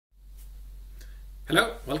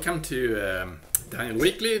Hello, welcome to Daniel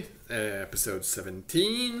Weekly, episode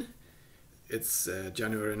 17. It's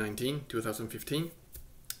January 19, 2015.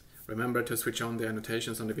 Remember to switch on the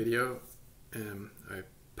annotations on the video. I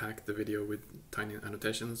packed the video with tiny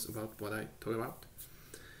annotations about what I talk about.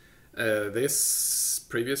 This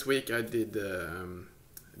previous week I did a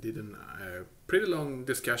pretty long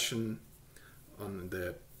discussion on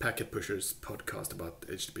the Packet Pushers podcast about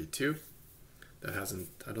HTTP2. I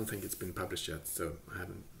don't think it's been published yet, so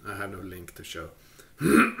I have no link to show.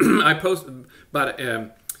 I posted, but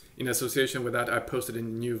in association with that, I posted a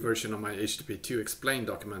new version of my HTTP2 explain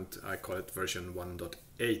document. I call it version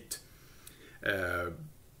 1.8,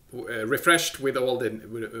 refreshed with all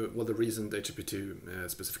the recent HTTP2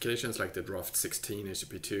 specifications, like the draft 16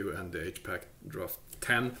 HTTP2 and the HPAC draft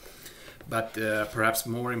 10. But perhaps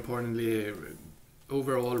more importantly,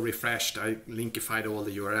 overall refreshed. I linkified all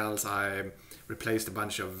the URLs. I replaced a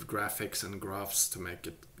bunch of graphics and graphs to make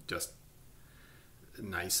it just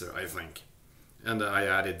nicer, I think. And I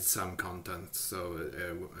added some content, so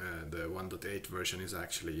the 1.8 version is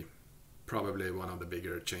actually probably one of the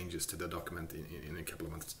bigger changes to the document in a couple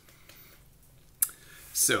of months.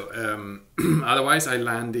 So otherwise I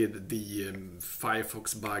landed the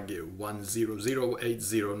Firefox bug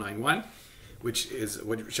 1008091, which I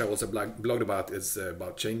also blogged about, is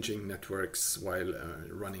about changing networks while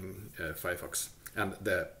running Firefox. And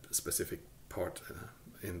the specific part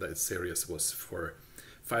in the series was for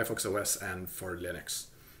Firefox OS and for Linux.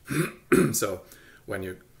 So when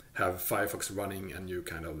you have Firefox running and you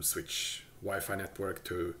kind of switch Wi-Fi network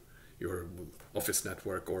to your office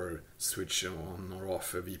network, or switch on or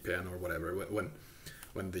off a VPN or whatever,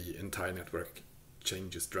 when the entire network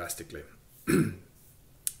changes drastically.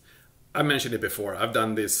 I mentioned it before. I've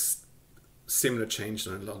done this similar change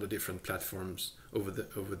on a lot of different platforms over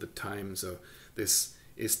the time. So this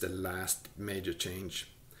is the last major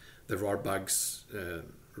change. There are bugs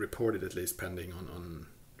reported, at least pending on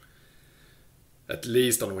at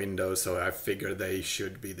least on Windows. So I figure they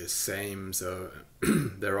should be the same. So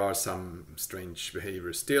there are some strange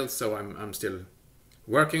behaviors still. So I'm still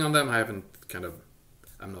working on them. I haven't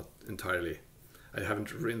entirely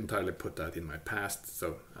put that in my past,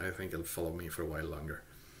 so I think it'll follow me for a while longer.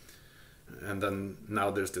 And then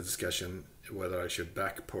now there's the discussion whether I should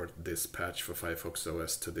backport this patch for Firefox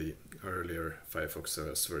OS to the earlier Firefox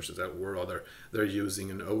OS versions, or rather they're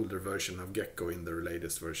using an older version of Gecko in their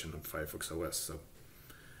latest version of Firefox OS. So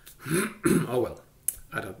oh well,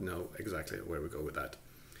 I don't know exactly where we go with that.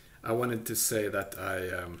 I wanted to say that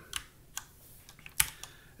I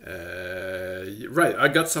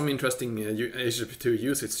got some interesting HTTP2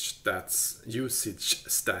 usage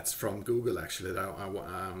stats from Google, actually, that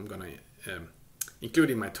I'm gonna include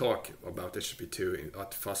in my talk about HTTP2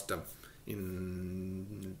 at FOSDEM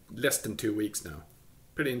in less than 2 weeks now.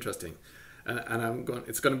 Pretty interesting, and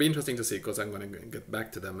it's gonna be interesting to see, because I'm gonna get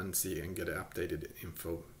back to them and see and get updated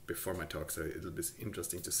info before my talk. So it'll be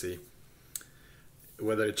interesting to see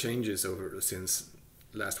whether it changes since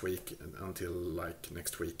last week until like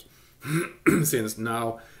next week. Since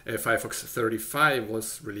now Firefox 35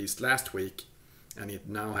 was released last week, and it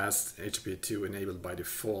now has HTTP2 enabled by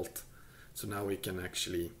default. So now we can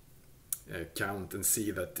actually count and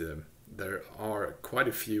see that there are quite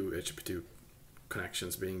a few HTTP2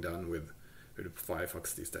 connections being done with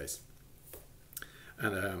Firefox these days.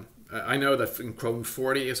 And I know that in Chrome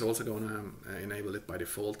 40 is also going to enable it by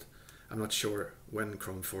default. I'm not sure when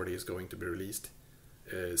Chrome 40 is going to be released.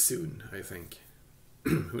 Soon, I think.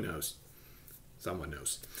 Who knows? Someone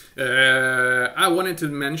knows. I wanted to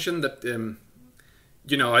mention that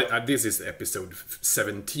this is episode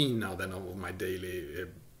 17 now then of my daily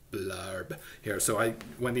blurb here. So I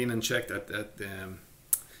went in and checked at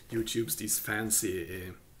YouTube's these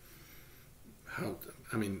fancy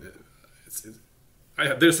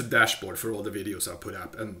there's a dashboard for all the videos I put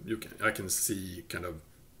up, and I can see kind of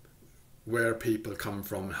where people come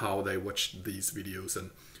from, how they watch these videos,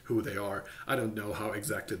 and who they are. I don't know how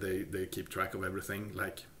exactly they keep track of everything,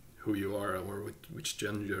 like who you are, or which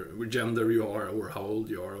gender you are, or how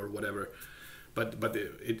old you are, or whatever. But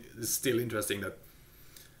it is still interesting that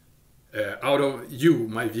out of you,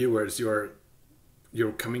 my viewers, you're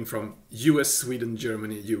coming from US, Sweden,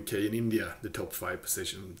 Germany, UK, and India, the top 5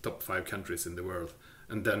 countries in the world,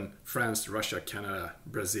 and then France, Russia, Canada,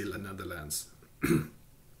 Brazil, and Netherlands.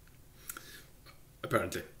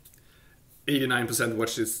 Apparently 89%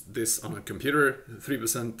 watches this on a computer,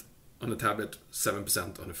 3% on a tablet,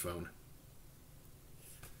 7% on a phone.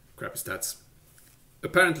 Crappy stats.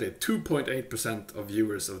 Apparently 2.8% of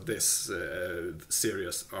viewers of this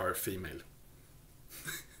series are female.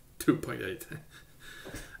 2.8.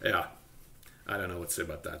 Yeah, I don't know what to say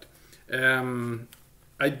about that.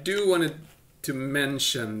 I do want to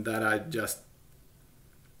mention that I just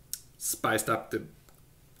spiced up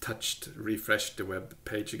refreshed the web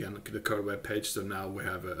page again, the curl web page. So now we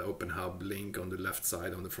have an openhub link on the left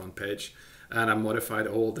side on the front page, and I modified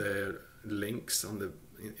all the links on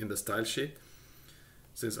in the style sheet.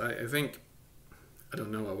 Since I think, I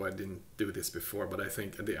don't know why I didn't do this before, but I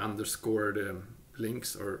think the underscored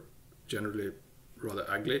links are generally rather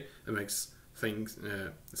ugly. It makes things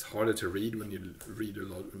it's harder to read when you read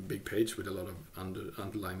a big page with a lot of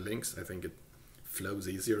underlined links. I think it flows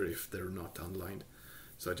easier if they're not underlined.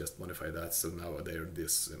 So I just modify that. So now they're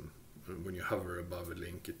this. When you hover above a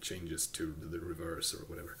link, it changes to the reverse or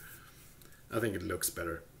whatever. I think it looks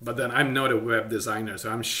better. But then I'm not a web designer,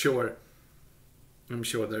 so I'm sure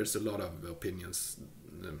there's a lot of opinions.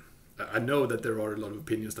 I know that there are a lot of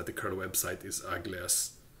opinions that the curl website is ugly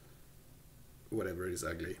as whatever is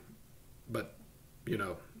ugly. But, you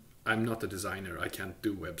know, I'm not a designer. I can't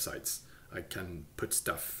do websites. I can put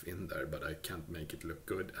stuff in there, but I can't make it look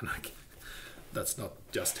good. And that's not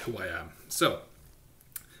just who I am. So,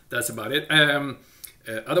 that's about it.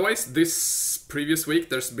 Otherwise, this previous week,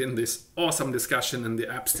 there's been this awesome discussion in the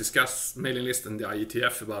Apps Discuss mailing list and the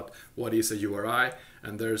IETF about what is a URI.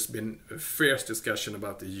 And there's been a fierce discussion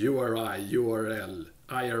about the URI, URL,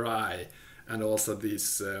 IRI, and also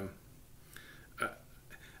these...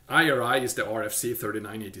 IRI is the RFC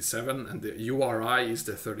 3987 and the URI is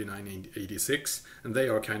the 3986, and they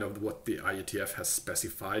are kind of what the IETF has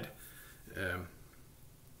specified.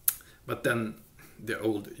 But then the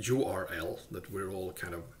old URL that we're all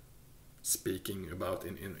kind of speaking about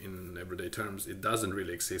in everyday terms, it doesn't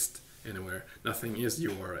really exist anywhere. Nothing is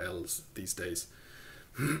URLs these days.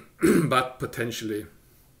 But potentially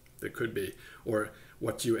there could be, or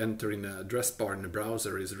what you enter in an address bar in the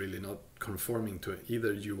browser is really not conforming to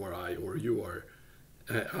either URI or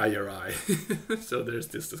IRI. So there's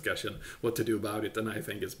this discussion what to do about it, and I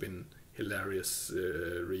think it's been hilarious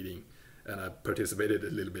reading, and I participated a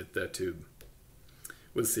little bit there too.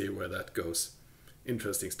 We'll see where that goes.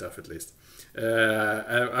 Interesting stuff, at least.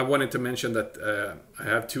 I wanted to mention that I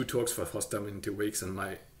have 2 talks for FOSDEM in 2 weeks, and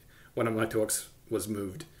one of my talks was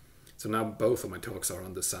moved. So now both of my talks are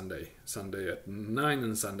on the Sunday at 9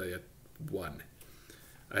 and Sunday at 1.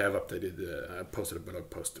 I have updated, I posted a blog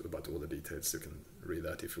post about all the details. You can read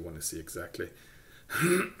that if you want to see exactly.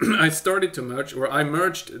 I started to merge, or I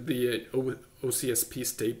merged the OCSP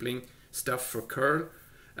stapling stuff for curl,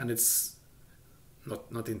 and it's not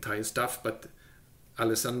the entire stuff, but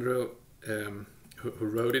Alessandro, who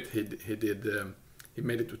wrote it, he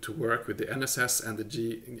made it to work with the NSS and the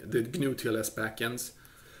GNU TLS backends.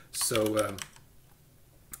 So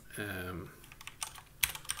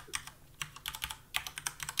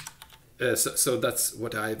so that's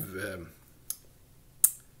what I've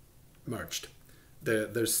merged.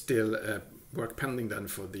 There's still work pending then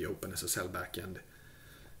for the OpenSSL backend.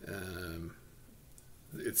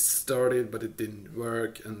 It started, but it didn't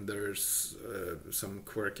work, and there's some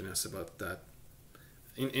quirkiness about that.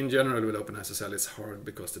 In general, with OpenSSL, it's hard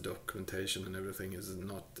because the documentation and everything is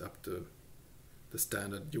not up to the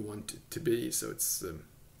standard you want it to be. So it's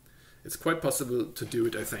quite possible to do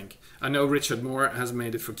it, I think. I know Richard Moore has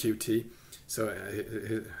made it for Qt, so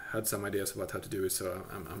he had some ideas about how to do it. So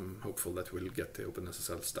I'm hopeful that we'll get the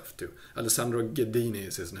OpenSSL stuff too. Alessandro Ghedini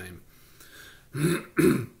is his name.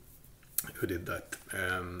 Who did that?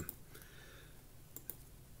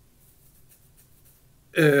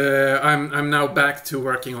 I'm now back to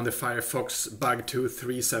working on the Firefox bug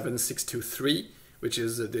 237623, which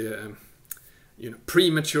is the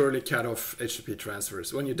prematurely cut off HTTP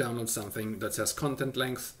transfers. When you download something that says content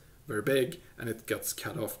length very big and it gets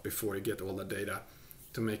cut off before you get all the data,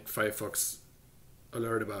 to make Firefox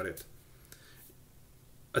alert about it.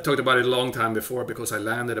 I talked about it a long time before because I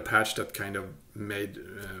landed a patch that kind of made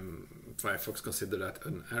Firefox consider that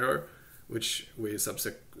an error, which we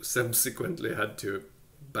subsequently had to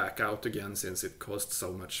back out again since it caused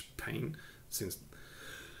so much pain. Since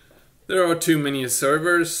there are too many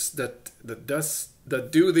servers that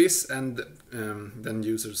do this, and then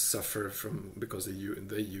users suffer from because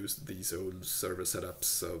they use these old server setups.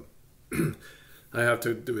 So I have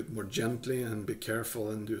to do it more gently and be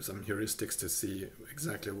careful and do some heuristics to see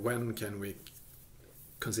exactly when can we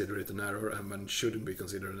consider it an error and when shouldn't we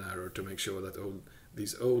consider an error, to make sure that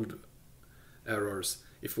these old errors,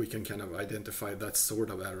 if we can kind of identify that sort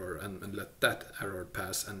of error and let that error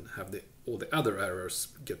pass and have all the other errors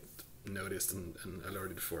get noticed and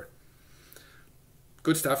alerted for.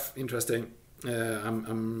 Good stuff, interesting.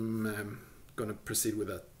 I'm gonna proceed with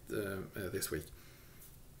that this week.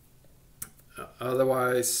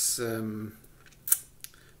 Otherwise,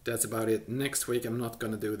 that's about it. Next week I'm not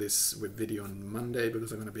gonna do this with video on Monday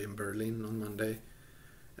because I'm gonna be in Berlin on Monday.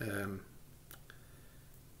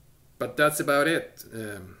 But that's about it.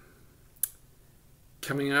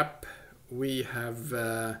 Coming up, we have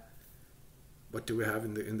what do we have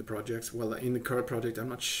in the projects? Well, in the current project, I'm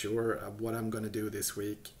not sure what I'm gonna do this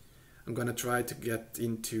week. I'm gonna try to get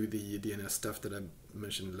into the DNS stuff that I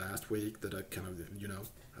mentioned last week. That I kind of, you know,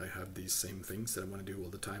 I have these same things that I want to do all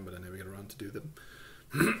the time, but I never get around to do them.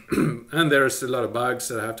 And there's a lot of bugs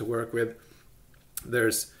that I have to work with.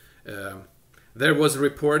 There was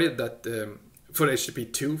reported that for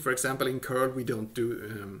HTTP 2, for example, in curl we don't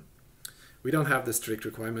have the strict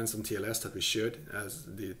requirements on TLS that we should, as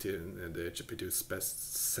the HTTP 2 spec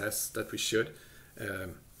says that we should.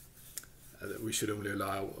 We should only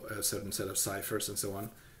allow a certain set of ciphers and so on,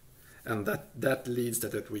 and that leads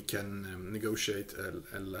that we can negotiate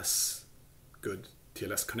a less good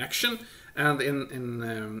TLS connection. And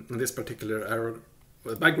in this particular error,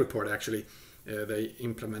 bug report actually, they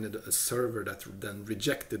implemented a server that then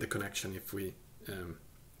rejected the connection if we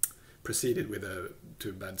proceeded with a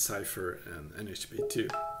too bad cipher and HTTP2.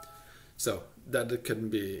 So that can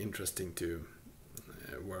be interesting to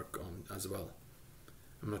work on as well.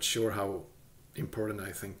 I'm not sure how important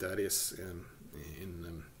I think that is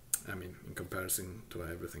in comparison to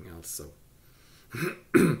everything else. So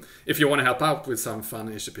if you want to help out with some fun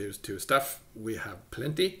HTTP2 stuff, we have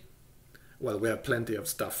plenty. Well, we have plenty of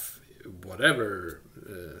stuff, whatever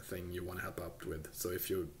thing you want to help out with. So if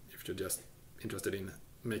you're just interested in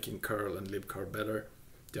making curl and libcurl better,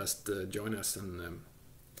 just join us and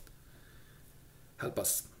help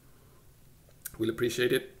us. We'll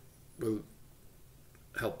appreciate it. We'll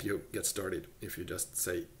help you get started if you just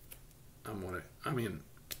say I'm in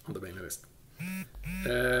on the mailing list.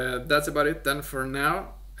 That's about it then for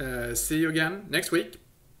now. See you again next week.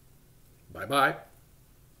 Bye bye.